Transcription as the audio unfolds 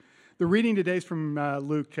The reading today is from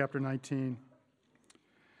Luke chapter 19.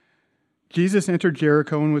 Jesus entered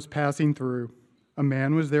Jericho and was passing through. A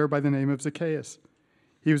man was there by the name of Zacchaeus.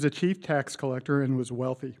 He was a chief tax collector and was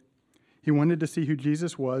wealthy. He wanted to see who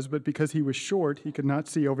Jesus was, but because he was short, he could not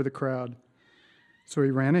see over the crowd. So he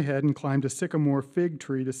ran ahead and climbed a sycamore fig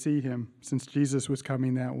tree to see him, since Jesus was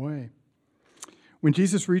coming that way. When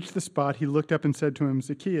Jesus reached the spot, he looked up and said to him,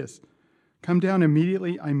 "Zacchaeus, come down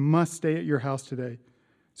immediately. I must stay at your house today."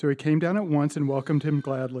 So he came down at once and welcomed him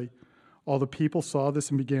gladly. All the people saw this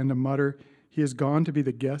and began to mutter, "He has gone to be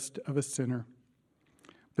the guest of a sinner."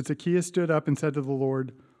 But Zacchaeus stood up and said to the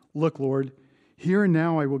Lord, "Look, Lord, here and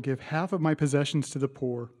now I will give half of my possessions to the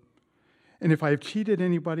poor. And if I have cheated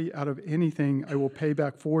anybody out of anything, I will pay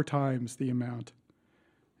back 4 times the amount."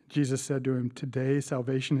 Jesus said to him, "Today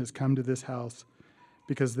salvation has come to this house,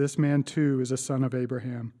 because this man too is a son of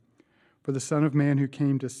Abraham. For the Son of Man who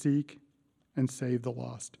came to seek and save the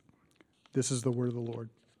lost." This is the word of the Lord.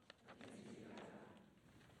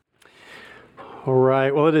 All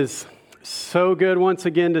right. Well, it is so good once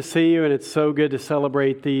again to see you, and it's so good to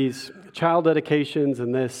celebrate these child dedications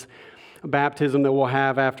and this baptism that we'll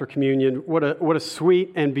have after communion. What a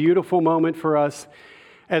sweet and beautiful moment for us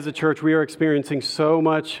as a church. We are experiencing so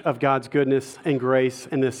much of God's goodness and grace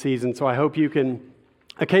in this season. So I hope you can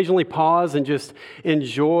occasionally pause and just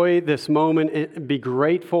enjoy this moment and be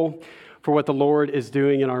grateful for what the Lord is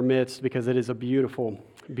doing in our midst, because it is a beautiful,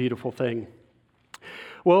 beautiful thing.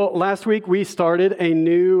 Well, last week we started a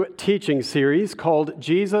new teaching series called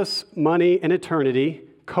Jesus, Money, and Eternity,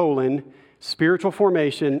 Spiritual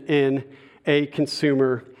Formation in a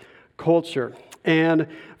Consumer Culture. And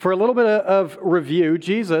for a little bit of review,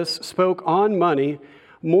 Jesus spoke on money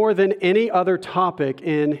more than any other topic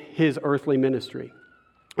in his earthly ministry.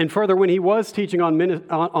 And further, when he was teaching on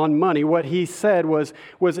money, what he said was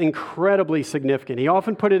incredibly significant. He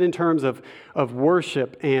often put it in terms of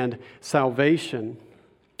worship and salvation.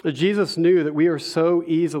 Jesus knew that we are so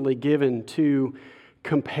easily given to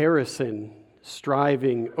comparison,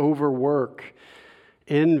 striving, overwork,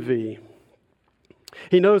 envy.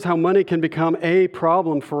 He knows how money can become a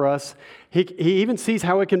problem for us. He even sees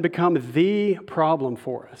how it can become the problem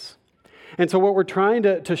for us. And so what we're trying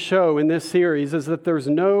to show in this series is that there's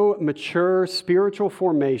no mature spiritual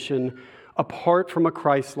formation apart from a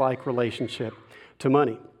Christ-like relationship to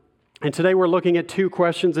money. And today we're looking at 2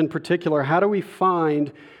 questions in particular. How do we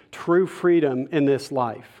find true freedom in this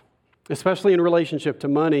life, especially in relationship to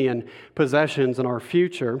money and possessions and our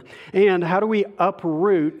future? And how do we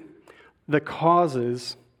uproot the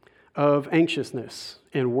causes of anxiousness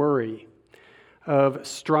and worry, of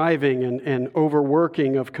striving and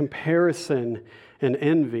overworking, of comparison and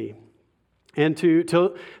envy? And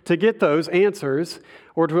to get those answers,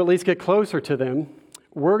 or to at least get closer to them,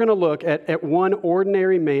 we're going to look at one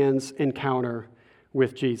ordinary man's encounter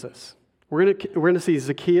with Jesus. We're going to see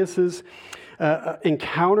Zacchaeus'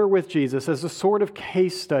 encounter with Jesus as a sort of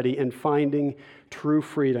case study in finding true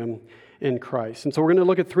freedom in Christ. And so we're going to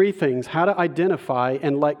look at 3 things: how to identify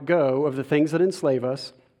and let go of the things that enslave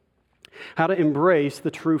us, how to embrace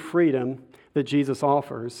the true freedom that Jesus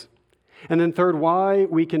offers, and then third, why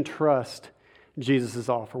we can trust Jesus'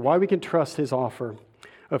 offer, why we can trust his offer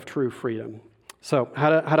of true freedom. So how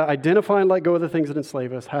to identify and let go of the things that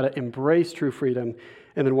enslave us, how to embrace true freedom,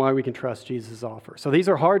 and then why we can trust Jesus' offer. So these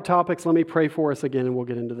are hard topics. Let me pray for us again, and we'll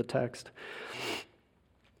get into the text.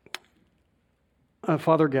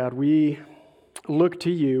 Father God, we look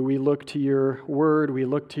to you. We look to your word. We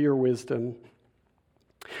look to your wisdom.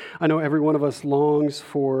 I know every one of us longs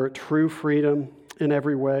for true freedom in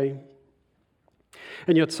every way.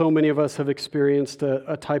 And yet so many of us have experienced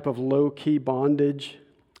a type of low-key bondage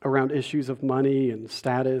around issues of money and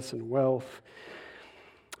status and wealth.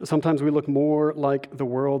 Sometimes we look more like the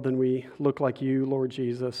world than we look like you, Lord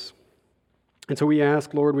Jesus. And so we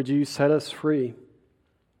ask, Lord, would you set us free?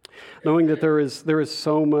 Knowing that there is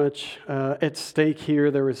so much at stake here,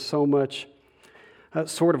 there is so much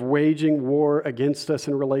sort of waging war against us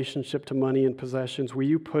in relationship to money and possessions. Will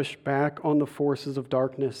you push back on the forces of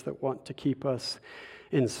darkness that want to keep us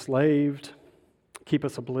enslaved, keep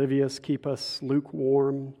us oblivious, keep us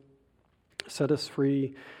lukewarm? Set us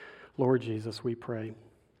free, Lord Jesus, we pray.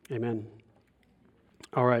 Amen.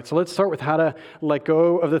 All right, so let's start with how to let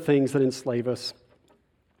go of the things that enslave us.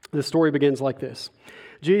 The story begins like this.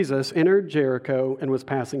 Jesus entered Jericho and was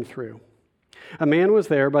passing through. A man was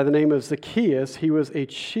there by the name of Zacchaeus. He was a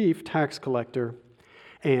chief tax collector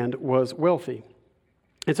and was wealthy.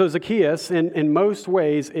 And so Zacchaeus, in most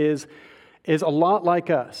ways, is a lot like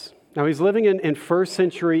us. Now, he's living in first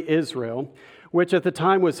century Israel, which at the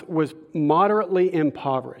time was moderately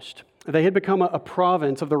impoverished. They had become a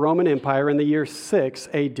province of the Roman Empire in the year 6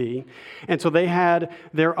 AD. And so they had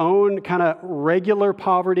their own kind of regular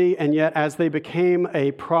poverty, and yet as they became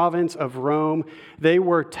a province of Rome, they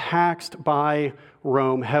were taxed by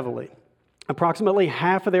Rome heavily. Approximately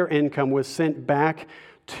half of their income was sent back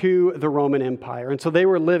to the Roman Empire. And so they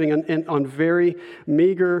were living on very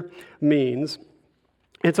meager means.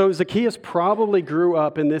 And so Zacchaeus probably grew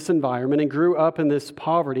up in this environment and grew up in this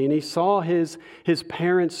poverty, and he saw his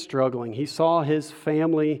parents struggling. He saw his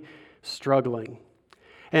family struggling.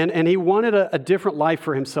 And he wanted a different life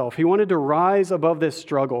for himself. He wanted to rise above this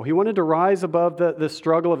struggle. He wanted to rise above the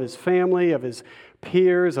struggle of his family, of his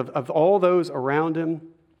peers, of all those around him.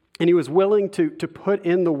 And he was willing to put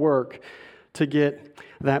in the work to get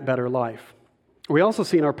that better life. We also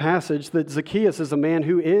see in our passage that Zacchaeus is a man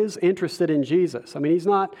who is interested in Jesus. I mean, he's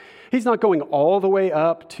not going all the way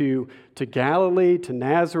up to Galilee, to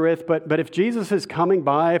Nazareth, but if Jesus is coming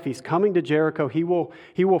by, if he's coming to Jericho, he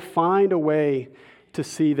will find a way to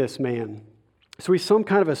see this man. So he's some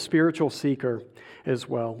kind of a spiritual seeker as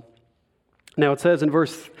well. Now it says in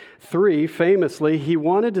verse 3, famously, he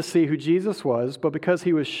wanted to see who Jesus was, but because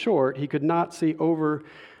he was short, he could not see over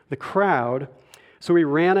the crowd. So he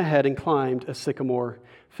ran ahead and climbed a sycamore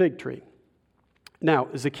fig tree. Now,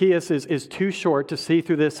 Zacchaeus is too short to see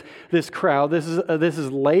through this crowd. This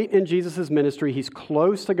is late in Jesus' ministry. He's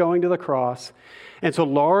close to going to the cross. And so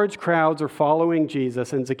large crowds are following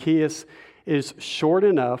Jesus, and Zacchaeus is short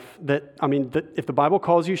enough that if the Bible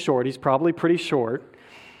calls you short, he's probably pretty short,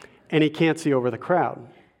 and he can't see over the crowd.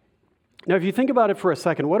 Now, if you think about it for a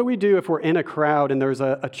second, what do we do if we're in a crowd and there's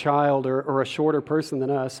a child or a shorter person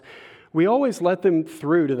than us? We always let them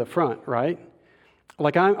through to the front, right?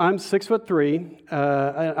 Like I'm 6'3".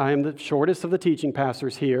 I am the shortest of the teaching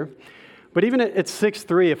pastors here. But even at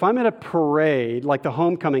 6'3", if I'm at a parade, like the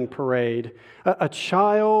homecoming parade, a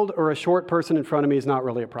child or a short person in front of me is not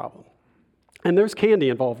really a problem. And there's candy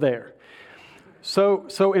involved there.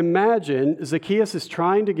 So imagine Zacchaeus is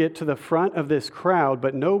trying to get to the front of this crowd,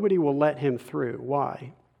 but nobody will let him through.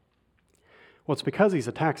 Why? Well, it's because he's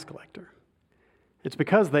a tax collector. It's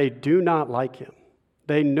because they do not like him.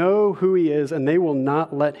 They know who he is, and they will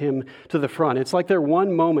not let him to the front. It's like their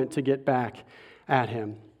one moment to get back at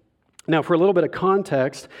him. Now, for a little bit of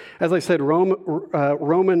context, as I said,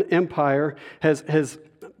 Roman Empire has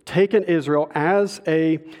taken Israel as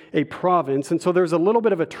a province, and so there's a little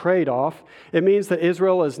bit of a trade-off. It means that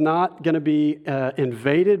Israel is not going to be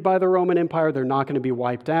invaded by the Roman Empire. They're not going to be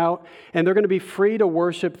wiped out, and they're going to be free to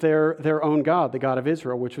worship their own God, the God of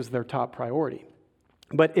Israel, which was their top priority.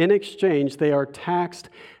 But in exchange, they are taxed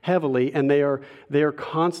heavily, and they are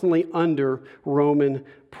constantly under Roman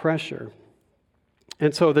pressure.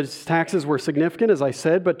 And so these taxes were significant, as I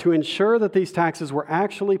said, but to ensure that these taxes were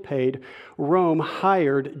actually paid, Rome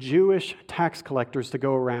hired Jewish tax collectors to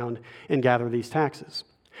go around and gather these taxes.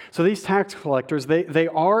 So these tax collectors, they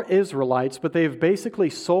are Israelites, but they have basically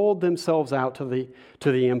sold themselves out to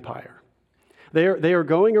the empire. They are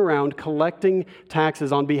going around collecting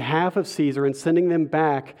taxes on behalf of Caesar and sending them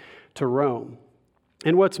back to Rome.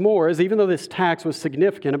 And what's more is, even though this tax was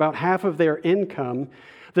significant, about half of their income,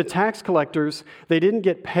 the tax collectors, they didn't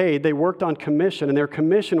get paid. They worked on commission, and their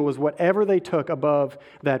commission was whatever they took above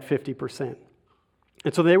that 50%.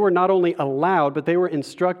 And so they were not only allowed, but they were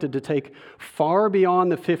instructed to take far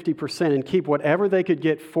beyond the 50% and keep whatever they could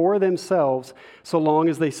get for themselves, so long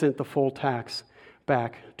as they sent the full tax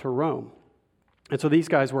back to Rome. And so these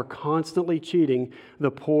guys were constantly cheating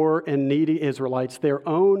the poor and needy Israelites, their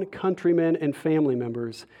own countrymen and family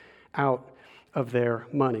members, out of their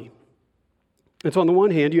money. And so on the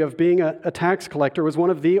one hand, you have being a tax collector was one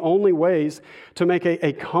of the only ways to make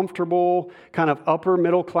a comfortable kind of upper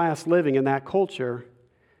middle class living in that culture.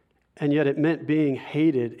 And yet it meant being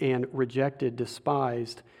hated and rejected,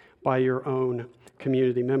 despised by your own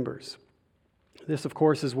community members. This, of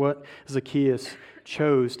course, is what Zacchaeus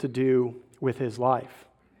chose to do with his life.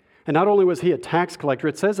 And not only was he a tax collector,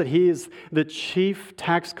 it says that he is the chief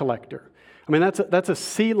tax collector. I mean, that's a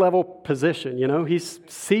C-level position, you know. He's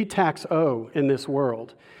C-tax-O in this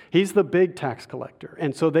world. He's the big tax collector.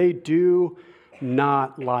 And so they do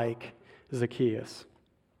not like Zacchaeus.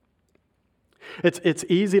 It's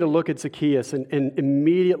easy to look at Zacchaeus and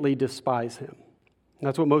immediately despise him.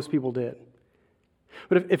 That's what most people did.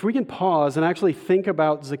 But if we can pause and actually think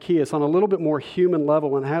about Zacchaeus on a little bit more human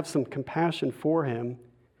level and have some compassion for him,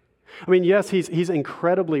 I mean, yes, he's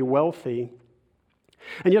incredibly wealthy,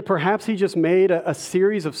 and yet perhaps he just made a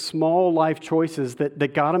series of small life choices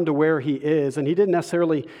that got him to where he is, and he didn't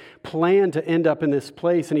necessarily plan to end up in this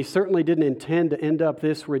place, and he certainly didn't intend to end up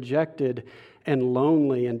this rejected and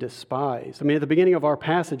lonely and despised. I mean, at the beginning of our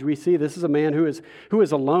passage, we see this is a man who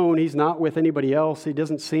is alone. He's not with anybody else. He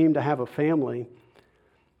doesn't seem to have a family,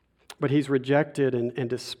 but he's rejected and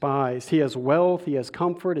despised. He has wealth. He has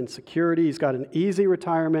comfort and security. He's got an easy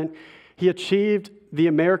retirement. He achieved the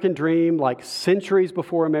American dream like centuries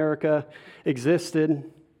before America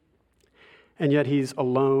existed, and yet he's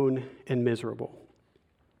alone and miserable.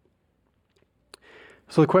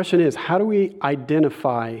 So the question is, how do we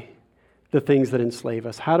identify the things that enslave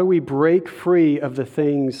us? How do we break free of the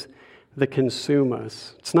things that consume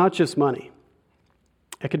us? It's not just money.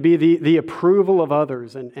 It could be the approval of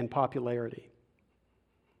others and popularity.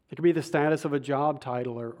 It could be the status of a job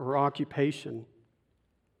title or occupation.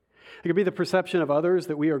 It could be the perception of others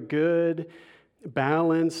that we are good,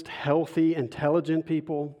 balanced, healthy, intelligent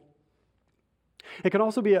people. It can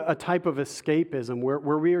also be a type of escapism where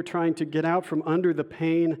we are trying to get out from under the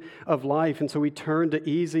pain of life, and so we turn to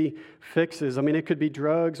easy fixes. I mean, it could be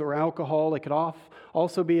drugs or alcohol. It could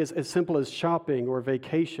also be as simple as shopping or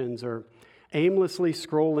vacations or aimlessly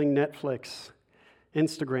scrolling Netflix,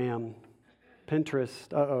 Instagram,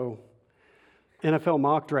 Pinterest, NFL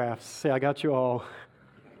mock drafts. See, I got you all.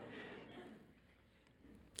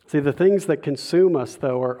 See, the things that consume us,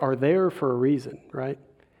 though, are there for a reason, right?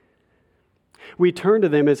 We turn to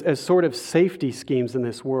them as sort of safety schemes in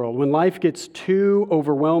this world. When life gets too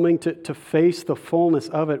overwhelming to face the fullness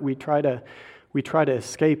of it, we try to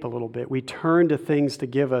escape a little bit. We turn to things to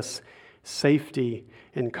give us safety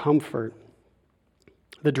and comfort.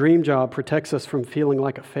 The dream job protects us from feeling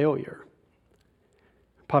like a failure.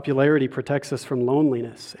 Popularity protects us from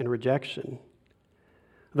loneliness and rejection.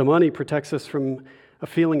 The money protects us from a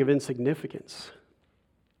feeling of insignificance.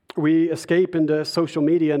 We escape into social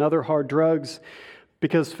media and other hard drugs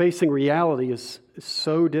because facing reality is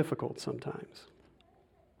so difficult sometimes.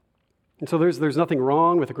 And so there's nothing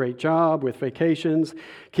wrong with a great job, with vacations,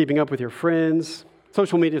 keeping up with your friends.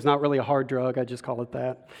 Social media is not really a hard drug, I just call it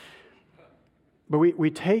that. But we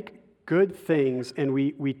take good things and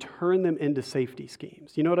we turn them into safety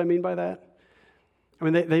schemes. You know what I mean by that? I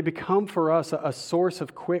mean, they become for us a source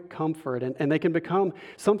of quick comfort, and they can become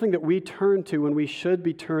something that we turn to when we should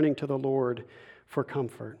be turning to the Lord for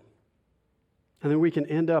comfort. And then we can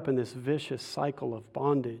end up in this vicious cycle of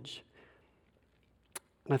bondage.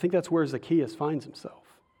 And I think that's where Zacchaeus finds himself.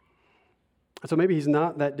 And so maybe he's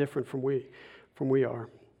not that different from we are.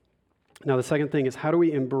 Now, the second thing is, how do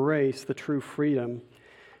we embrace the true freedom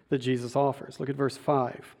that Jesus offers? Look at verse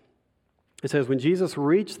 5. It says, when Jesus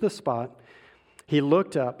reached the spot, he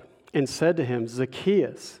looked up and said to him,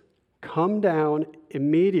 Zacchaeus, come down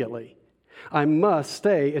immediately. I must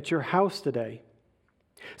stay at your house today.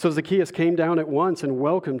 So Zacchaeus came down at once and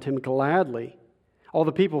welcomed him gladly. All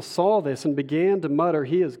the people saw this and began to mutter,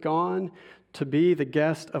 he is gone to be the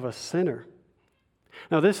guest of a sinner.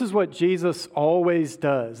 Now, this is what Jesus always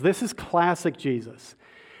does. This is classic Jesus.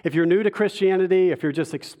 If you're new to Christianity, if you're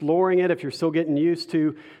just exploring it, if you're still getting used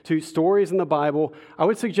to stories in the Bible, I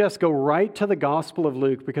would suggest go right to the Gospel of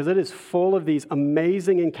Luke because it is full of these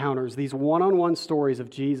amazing encounters, these one-on-one stories of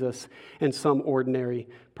Jesus and some ordinary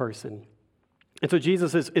person. And so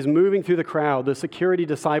Jesus is moving through the crowd. The security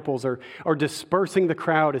disciples are dispersing the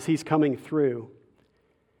crowd as he's coming through.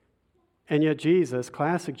 And yet Jesus,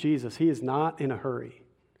 classic Jesus, he is not in a hurry.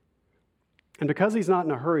 And because he's not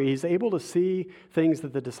in a hurry, he's able to see things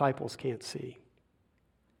that the disciples can't see.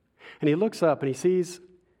 And he looks up and he sees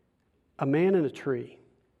a man in a tree.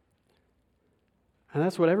 And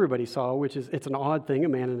that's what everybody saw, which is, it's an odd thing, a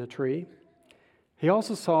man in a tree. He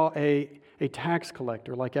also saw a tax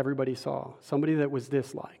collector like everybody saw, somebody that was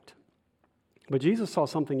disliked. But Jesus saw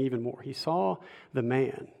something even more. He saw the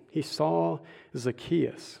man. He saw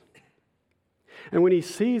Zacchaeus. And when he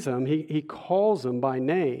sees him, he calls him by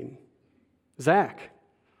name. Zach,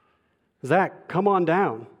 come on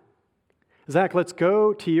down. Zach, let's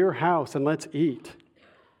go to your house and let's eat.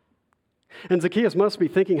 And Zacchaeus must be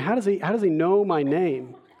thinking, how does he know my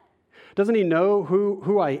name? Doesn't he know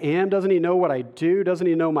who I am? Doesn't he know what I do? Doesn't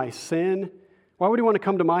he know my sin? Why would he want to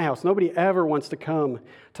come to my house? Nobody ever wants to come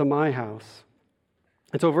to my house.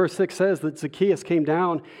 And so verse 6 says that Zacchaeus came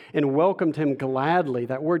down and welcomed him gladly.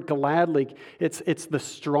 That word gladly, it's the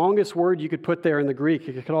strongest word you could put there in the Greek.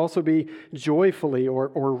 It could also be joyfully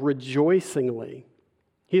or rejoicingly.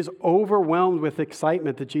 He is overwhelmed with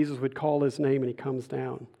excitement that Jesus would call his name, and he comes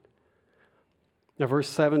down. Now verse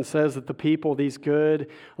 7 says that the people, these good,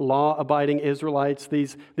 law-abiding Israelites,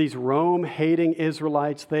 these Rome-hating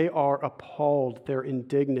Israelites, they are appalled, they're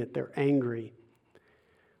indignant, they're angry.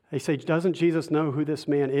 They say, doesn't Jesus know who this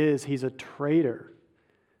man is? He's a traitor.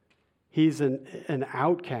 He's an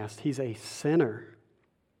outcast. He's a sinner.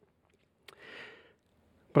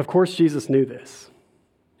 But of course, Jesus knew this.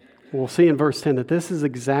 We'll see in verse 10 that this is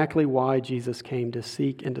exactly why Jesus came, to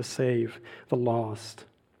seek and to save the lost.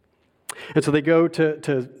 And so they go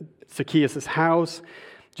to Zacchaeus' house.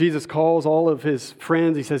 Jesus calls all of his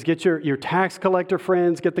friends. He says, get your tax collector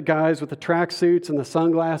friends, get the guys with the tracksuits and the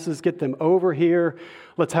sunglasses, get them over here.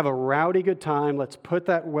 Let's have a rowdy good time. Let's put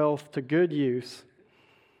that wealth to good use.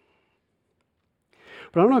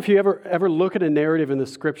 But I don't know if you ever look at a narrative in the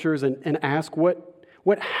scriptures and ask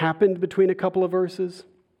what happened between a couple of verses.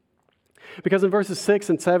 Because in verses 6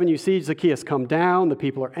 and 7, you see Zacchaeus come down, the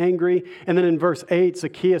people are angry, and then in verse 8,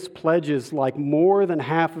 Zacchaeus pledges like more than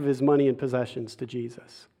half of his money and possessions to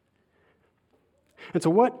Jesus. And so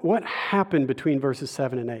what happened between verses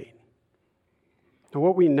 7 and 8? Now,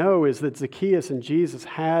 what we know is that Zacchaeus and Jesus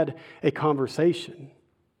had a conversation.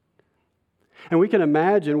 And we can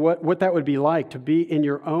imagine what that would be like, to be in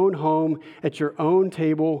your own home, at your own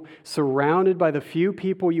table, surrounded by the few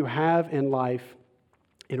people you have in life,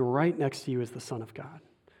 and right next to you is the Son of God.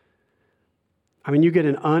 I mean, you get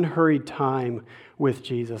an unhurried time with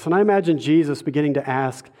Jesus. And I imagine Jesus beginning to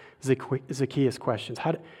ask Zacchaeus questions.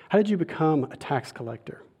 How did you become a tax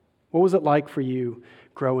collector? What was it like for you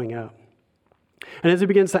growing up? And as he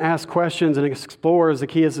begins to ask questions and explore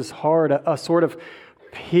Zacchaeus' heart, a sort of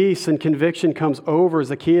peace and conviction comes over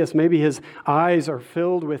Zacchaeus. Maybe his eyes are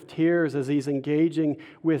filled with tears as he's engaging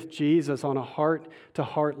with Jesus on a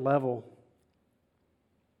heart-to-heart level.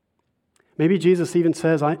 Maybe Jesus even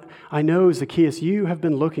says, I know, Zacchaeus, you have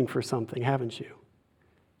been looking for something, haven't you?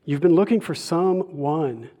 You've been looking for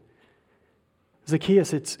someone.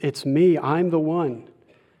 Zacchaeus, it's me. I'm the one.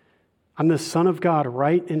 I'm the Son of God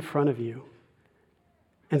right in front of you.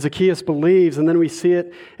 And Zacchaeus believes, and then we see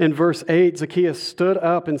it in verse 8. Zacchaeus stood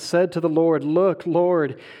up and said to the Lord, look,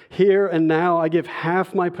 Lord, here and now I give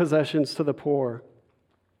half my possessions to the poor.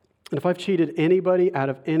 And if I've cheated anybody out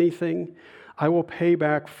of anything, I will pay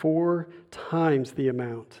back 4 times the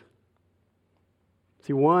amount.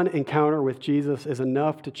 See, one encounter with Jesus is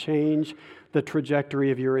enough to change the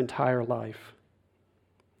trajectory of your entire life.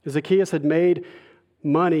 Zacchaeus had made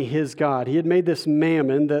money his God. He had made this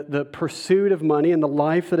mammon, the pursuit of money and the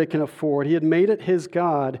life that it can afford. He had made it his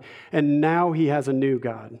God, and now he has a new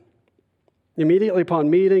God. Immediately upon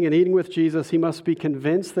meeting and eating with Jesus, he must be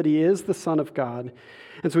convinced that he is the Son of God.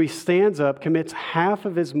 And so he stands up, commits half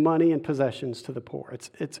of his money and possessions to the poor.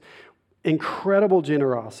 It's incredible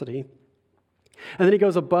generosity. And then he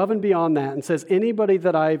goes above and beyond that and says, anybody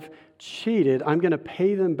that I've cheated, I'm going to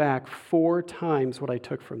pay them back 4 times what I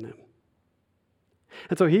took from them.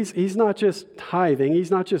 And so he's not just tithing,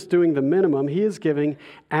 he's not just doing the minimum, he is giving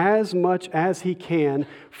as much as he can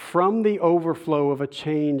from the overflow of a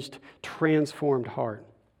changed, transformed heart.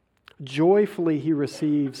 Joyfully he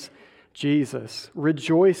receives Jesus.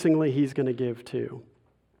 Rejoicingly he's going to give too.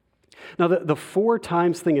 Now the 4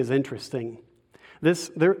 times thing is interesting.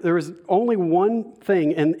 There is only one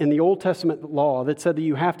thing in the Old Testament law that said that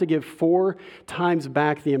you have to give 4 times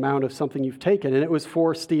back the amount of something you've taken, and it was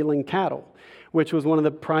for stealing cattle, which was one of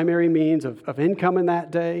the primary means of income in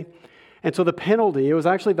that day. And so the penalty, it was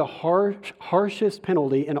actually the harshest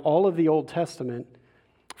penalty in all of the Old Testament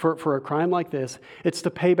for a crime like this. It's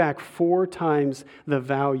to pay back 4 times the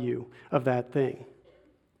value of that thing.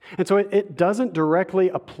 And so it doesn't directly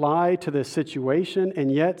apply to this situation,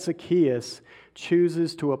 and yet Zacchaeus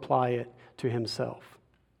chooses to apply it to himself.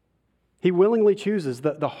 He willingly chooses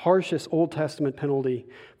the harshest Old Testament penalty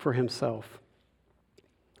for himself.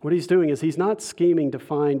 What he's doing is he's not scheming to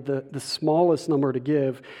find the smallest number to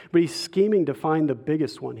give, but he's scheming to find the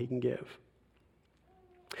biggest one he can give.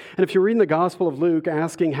 And if you're reading the Gospel of Luke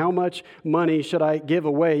asking how much money should I give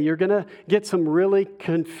away, you're going to get some really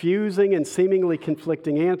confusing and seemingly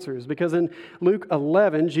conflicting answers. Because in Luke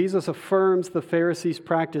 11, Jesus affirms the Pharisees'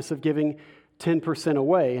 practice of giving 10%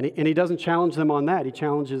 away. And he doesn't challenge them on that. He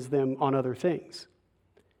challenges them on other things.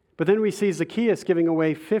 But then we see Zacchaeus giving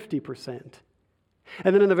away 50%.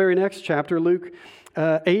 And then in the very next chapter, Luke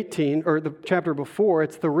 18, or the chapter before,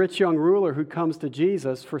 it's the rich young ruler who comes to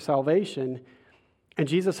Jesus for salvation. And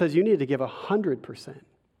Jesus says, you need to give 100%.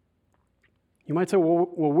 You might say, well,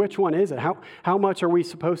 which one is it? How much are we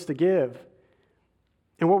supposed to give?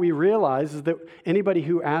 And what we realize is that anybody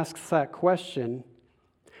who asks that question,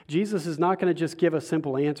 Jesus is not going to just give a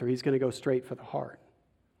simple answer. He's going to go straight for the heart.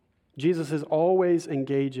 Jesus is always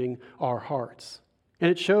engaging our hearts. And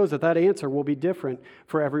it shows that answer will be different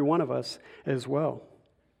for every one of us as well.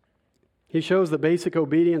 He shows that basic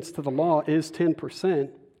obedience to the law is 10%.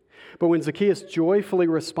 But when Zacchaeus joyfully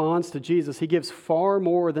responds to Jesus, he gives far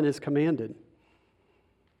more than is commanded.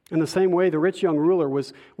 In the same way, the rich young ruler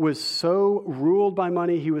was so ruled by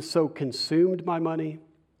money, he was so consumed by money,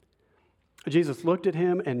 Jesus looked at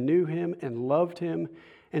him and knew him and loved him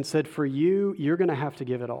and said, for you, you're going to have to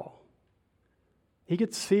give it all. He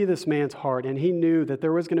could see this man's heart, and he knew that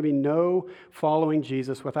there was going to be no following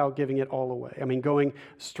Jesus without giving it all away. I mean, going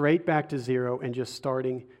straight back to zero and just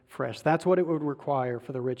starting fresh. That's what it would require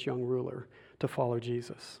for the rich young ruler to follow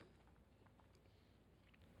Jesus.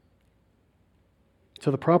 So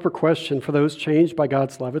the proper question for those changed by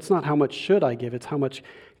God's love, it's not how much should I give, it's how much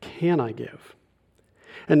can I give?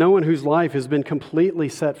 And no one whose life has been completely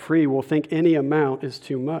set free will think any amount is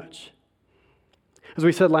too much. As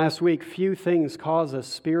we said last week, few things cause us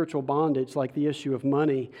spiritual bondage like the issue of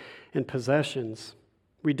money and possessions.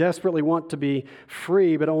 We desperately want to be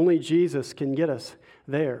free, but only Jesus can get us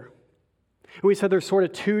there. And we said there's sort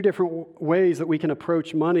of two different ways that we can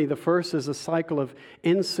approach money. The first is a cycle of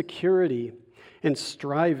insecurity and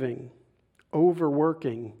striving,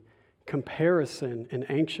 overworking, comparison, and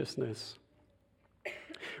anxiousness.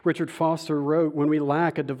 Richard Foster wrote, when we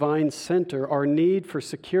lack a divine center, our need for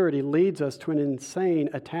security leads us to an insane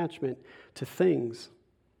attachment to things.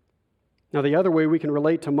 Now, the other way we can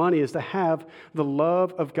relate to money is to have the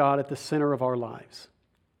love of God at the center of our lives.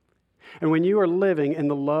 And when you are living in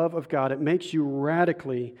the love of God, it makes you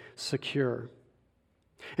radically secure.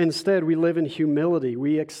 Instead, we live in humility.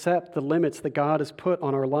 We accept the limits that God has put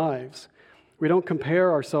on our lives. We don't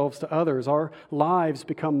compare ourselves to others. Our lives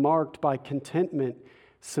become marked by contentment,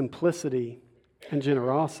 simplicity, and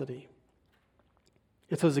generosity.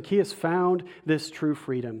 And so Zacchaeus found this true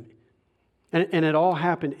freedom. And it all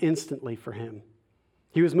happened instantly for him.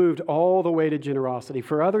 He was moved all the way to generosity.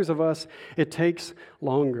 For others of us, it takes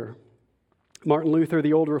longer. Martin Luther,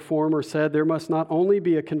 the old reformer, said there must not only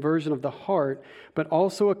be a conversion of the heart, but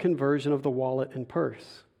also a conversion of the wallet and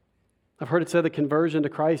purse. I've heard it said that conversion to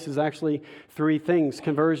Christ is actually three things: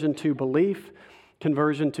 conversion to belief,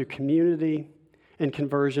 conversion to community, and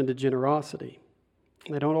conversion to generosity.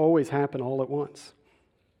 They don't always happen all at once.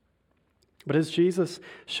 But as Jesus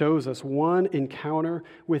shows us, one encounter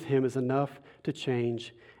with him is enough to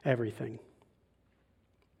change everything.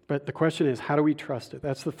 But the question is, how do we trust it?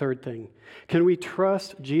 That's the third thing. Can we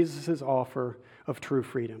trust Jesus' offer of true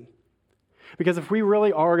freedom? Because if we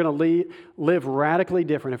really are going to live radically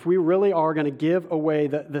different, if we really are going to give away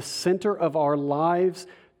the center of our lives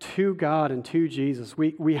to God and to Jesus,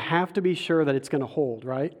 we have to be sure that it's going to hold,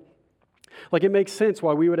 right? Like, it makes sense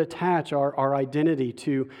why we would attach our identity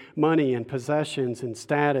to money and possessions and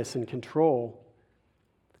status and control.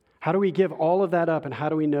 How do we give all of that up, and how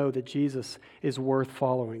do we know that Jesus is worth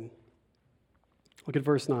following? Look at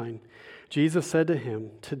verse 9. Jesus said to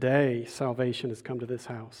him, "Today salvation has come to this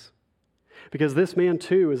house, because this man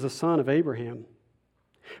too is a son of Abraham.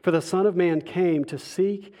 For the Son of Man came to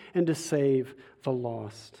seek and to save the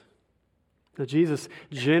lost." Now, Jesus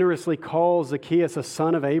generously calls Zacchaeus a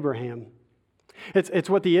son of Abraham. It's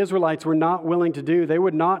what the Israelites were not willing to do. They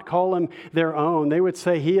would not call him their own. They would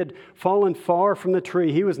say he had fallen far from the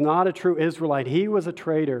tree. He was not a true Israelite. He was a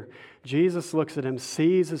traitor. Jesus looks at him,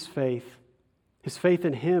 sees his faith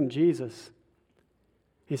in him, Jesus.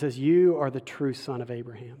 He says, "You are the true son of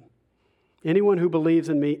Abraham. Anyone who believes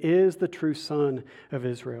in me is the true son of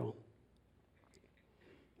Israel."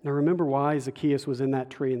 Now remember why Zacchaeus was in that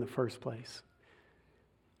tree in the first place.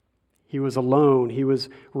 He was alone. He was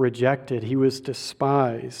rejected. He was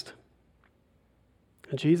despised.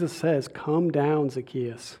 And Jesus says, "Come down,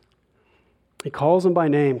 Zacchaeus." He calls him by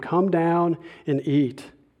name. "Come down and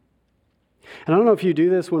eat." And I don't know if you do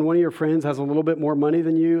this when one of your friends has a little bit more money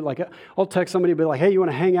than you. Like, I'll text somebody and be like, "Hey, you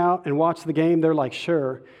want to hang out and watch the game?" They're like,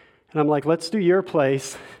 "Sure." And I'm like, "Let's do your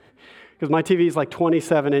place," because my TV is like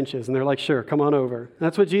 27 inches. And they're like, "Sure, come on over." And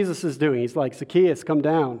that's what Jesus is doing. He's like, "Zacchaeus, come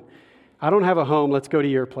down. I don't have a home. Let's go to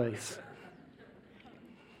your place."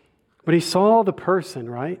 But he saw the person,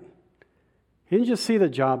 right? He didn't just see the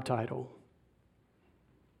job title.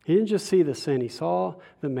 He didn't just see the sin. He saw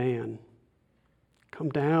the man. "Come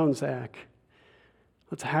down, Zach.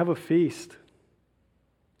 Let's have a feast."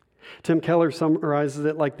 Tim Keller summarizes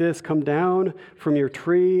it like this: "Come down from your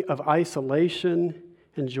tree of isolation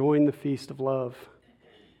and join the feast of love."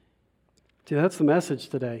 See, that's the message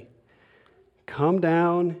today. Come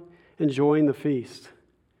down and join the feast.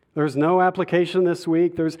 There's no application this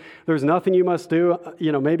week. There's nothing you must do,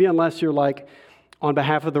 maybe unless you're like, on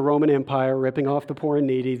behalf of the Roman Empire, ripping off the poor and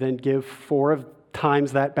needy, then give 4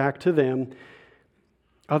 times that back to them.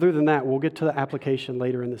 Other than that, we'll get to the application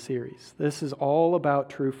later in the series. This is all about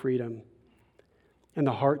true freedom and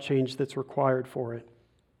the heart change that's required for it.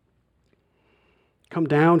 Come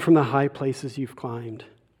down from the high places you've climbed.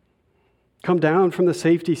 Come down from the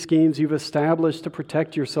safety schemes you've established to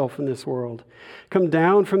protect yourself in this world. Come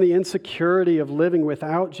down from the insecurity of living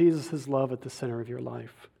without Jesus' love at the center of your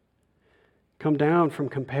life. Come down from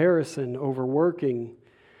comparison, overworking,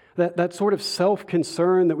 that sort of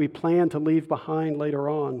self-concern that we plan to leave behind later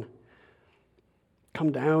on.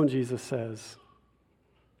 Come down, Jesus says.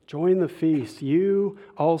 Join the feast. You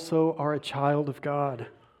also are a child of God.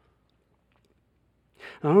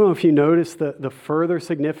 I don't know if you noticed the further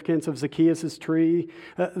significance of Zacchaeus' tree.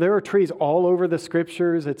 There are trees all over the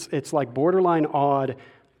Scriptures. It's like borderline odd,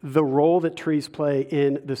 the role that trees play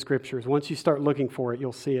in the Scriptures. Once you start looking for it,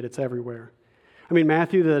 you'll see it. It's everywhere. I mean,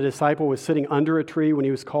 Matthew, the disciple, was sitting under a tree when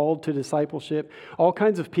he was called to discipleship. All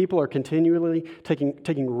kinds of people are continually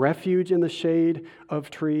taking refuge in the shade of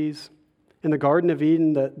trees. In the Garden of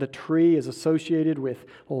Eden, the tree is associated with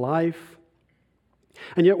life.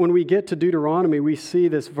 And yet when we get to Deuteronomy, we see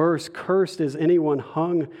this verse, cursed is anyone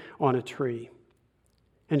hung on a tree.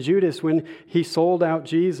 And Judas, when he sold out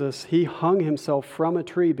Jesus, he hung himself from a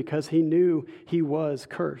tree because he knew he was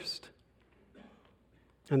cursed.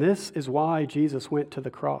 And this is why Jesus went to the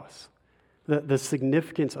cross, the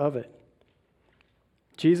significance of it.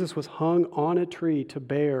 Jesus was hung on a tree to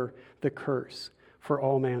bear the curse for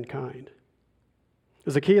all mankind.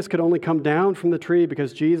 Zacchaeus could only come down from the tree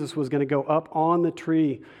because Jesus was going to go up on the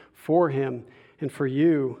tree for him and for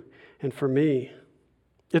you and for me.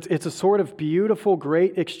 It's a sort of beautiful,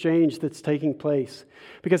 great exchange that's taking place.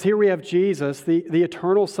 Because here we have Jesus, the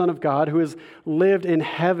eternal Son of God, who has lived in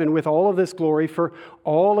heaven with all of this glory for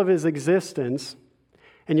all of his existence,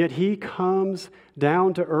 and yet he comes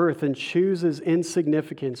down to earth and chooses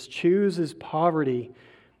insignificance, chooses poverty,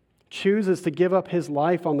 chooses to give up his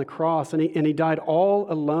life on the cross, and he died all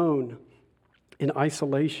alone in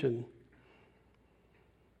isolation.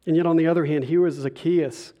 And yet on the other hand, here was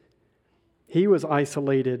Zacchaeus. He was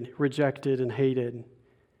isolated, rejected, and hated.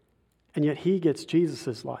 And yet he gets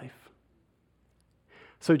Jesus' life.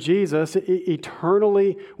 So Jesus,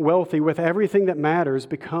 eternally wealthy with everything that matters,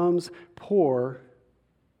 becomes poor.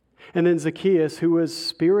 And then Zacchaeus, who was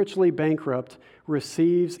spiritually bankrupt,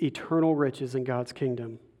 receives eternal riches in God's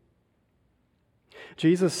kingdom.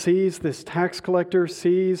 Jesus sees this tax collector,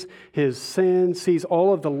 sees his sin, sees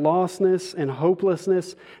all of the lostness and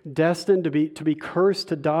hopelessness destined to be cursed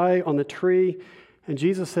to die on the tree. And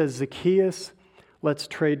Jesus says, Zacchaeus, let's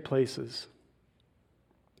trade places.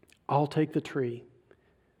 I'll take the tree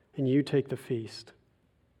and you take the feast.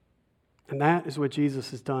 And that is what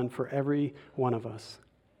Jesus has done for every one of us.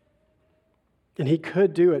 And he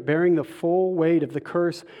could do it, bearing the full weight of the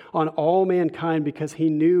curse on all mankind because he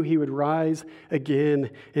knew he would rise again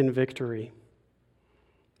in victory.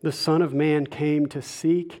 The Son of Man came to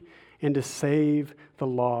seek and to save the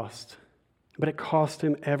lost, but it cost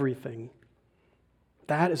him everything.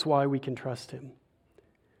 That is why we can trust him.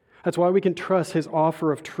 That's why we can trust his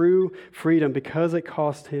offer of true freedom, because it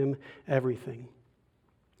cost him everything.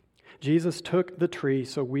 Jesus took the tree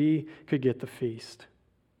so we could get the feast.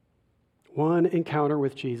 One encounter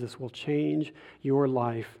with Jesus will change your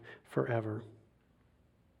life forever.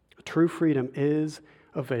 True freedom is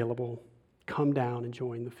available. Come down and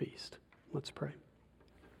join the feast. Let's pray.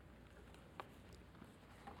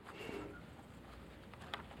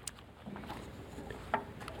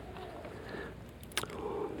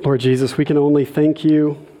 Lord Jesus, we can only thank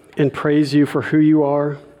you and praise you for who you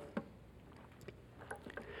are.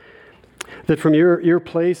 That from your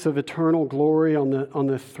place of eternal glory on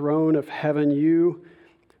the throne of heaven, you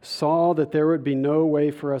saw that there would be no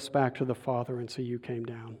way for us back to the Father, and so you came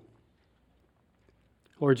down.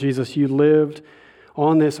 Lord Jesus, you lived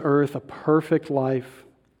on this earth a perfect life,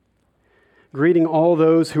 greeting all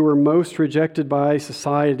those who were most rejected by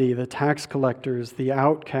society, the tax collectors, the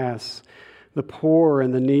outcasts, the poor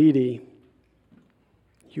and the needy.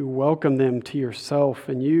 You welcome them to yourself,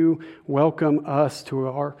 and you welcome us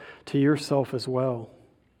to yourself as well.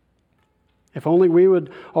 If only we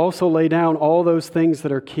would also lay down all those things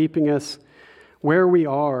that are keeping us where we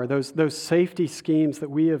are, those safety schemes that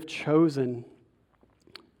we have chosen.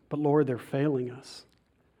 But Lord, they're failing us.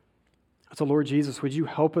 So Lord Jesus, would you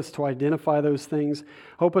help us to identify those things?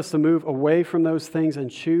 Help us to move away from those things and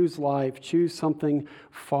choose life, choose something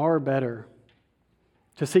far better.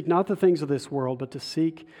 To seek not the things of this world, but to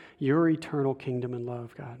seek your eternal kingdom and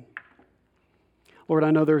love, God. Lord,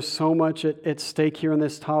 I know there's so much at stake here on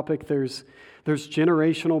this topic. There's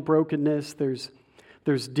generational brokenness.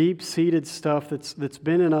 There's deep-seated stuff that's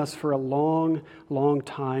been in us for a long, long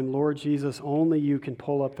time. Lord Jesus, only you can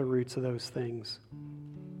pull up the roots of those things.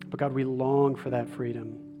 But God, we long for that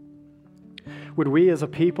freedom. Would we as a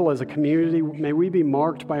people, as a community, may we be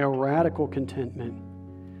marked by a radical contentment.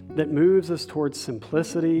 that moves us towards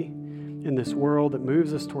simplicity in this world, that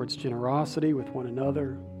moves us towards generosity with one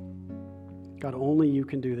another. God, only you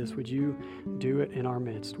can do this. Would you do it in our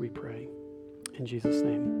midst, we pray. In Jesus'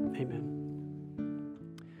 name, amen.